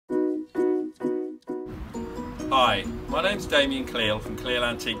Hi, my name's Cleall from Cleall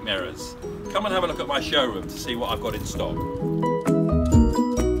Antique Mirrors. Come and have a look at my showroom to see what I've got in stock.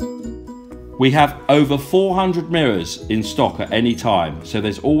 We have over 400 mirrors in stock at any time, so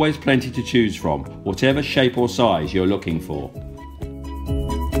there's always plenty to choose from, whatever shape or size you're looking for.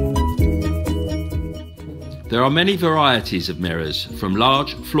 There are many varieties of mirrors, from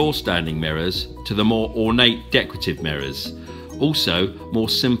large floor-standing mirrors to the more ornate decorative mirrors. Also, more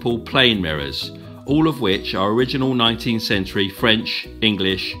simple plain mirrors, all of which are original 19th century French,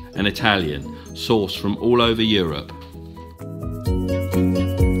 English and Italian, sourced from all over Europe.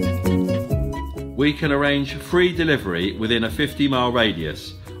 We can arrange free delivery within a 50-mile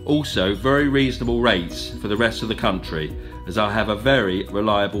radius. Also, very reasonable rates for the rest of the country, as I have a very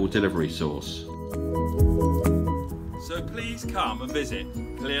reliable delivery source. So please come and visit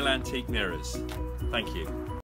Cleall Antique Mirrors. Thank you.